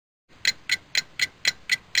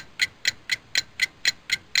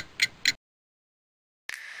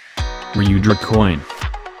Rudrcoin.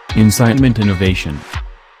 Incitement Innovation.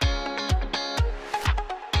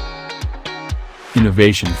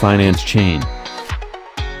 Innovation Finance Chain.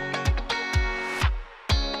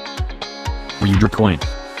 Rudrcoin.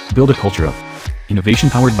 Build a culture of innovation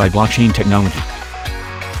powered by blockchain technology.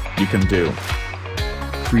 You can do.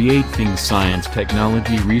 Create things: science,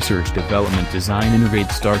 technology, research, development, design,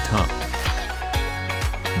 innovate, startup.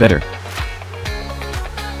 Better.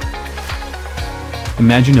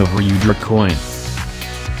 Imagine a Rudrcoin,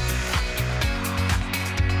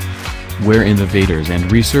 where innovators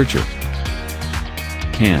and researchers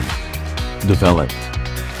can develop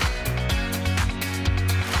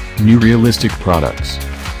new realistic products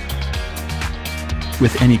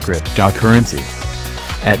with any cryptocurrency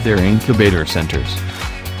at their incubator centers,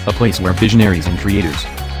 a place where visionaries and creators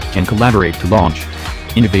can collaborate to launch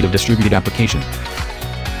innovative distributed application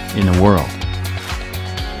in a world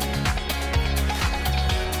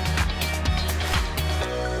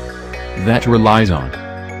that relies on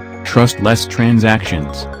trustless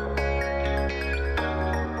transactions.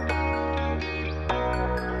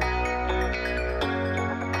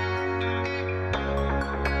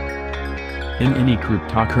 In any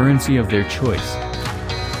cryptocurrency of their choice.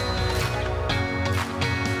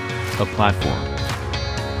 A platform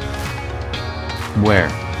where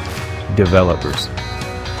developers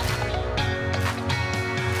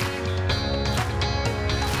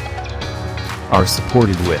are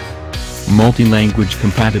supported with multi-language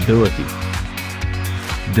compatibility,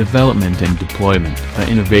 development and deployment, an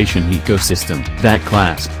innovation ecosystem that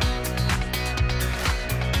clasps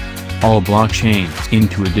all blockchains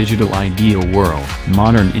into a digital ideal world.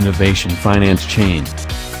 Modern innovation finance chain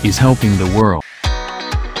is helping the world.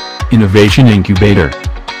 Innovation Incubator.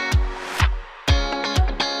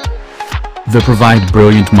 The provide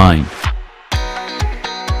brilliant mind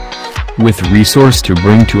with resource to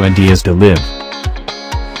bring to ideas to live.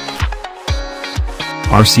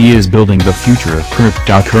 RC is building the future of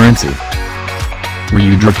cryptocurrency.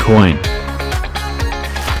 Rudrcoin.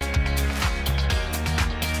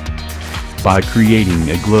 By creating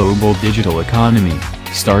a global digital economy,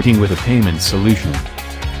 starting with a payment solution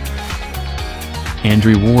and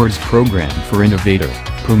rewards program for innovator,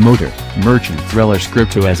 promoter, merchants relish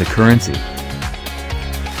crypto as a currency,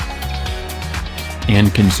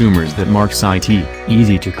 and consumers that marks it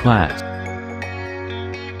easy to class.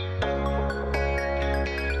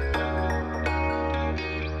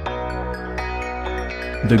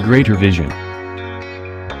 The greater vision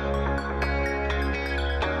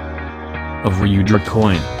of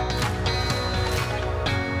Rudrcoin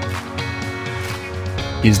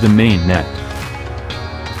is the main net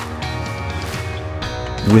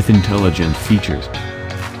with intelligent features,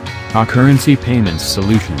 a currency payments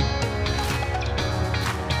solution,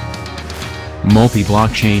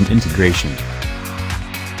 multi-blockchain integration,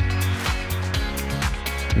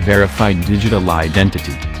 verified digital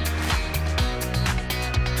identity,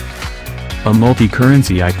 a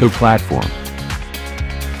multi-currency ICO platform,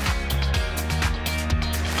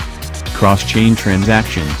 cross-chain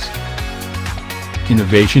transactions,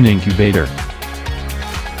 innovation incubator.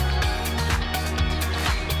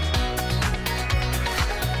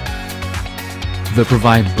 The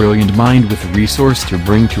provide brilliant mind with resource to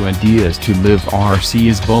bring to ideas to live. RC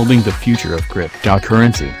is building the future of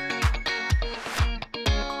cryptocurrency.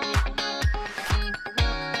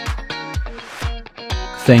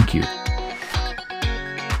 Thank you.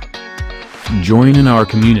 Join in our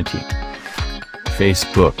community.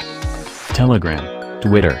 Facebook, Telegram,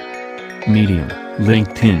 Twitter, Medium,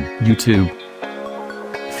 LinkedIn, YouTube.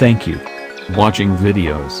 Thank you. Watching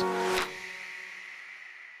videos.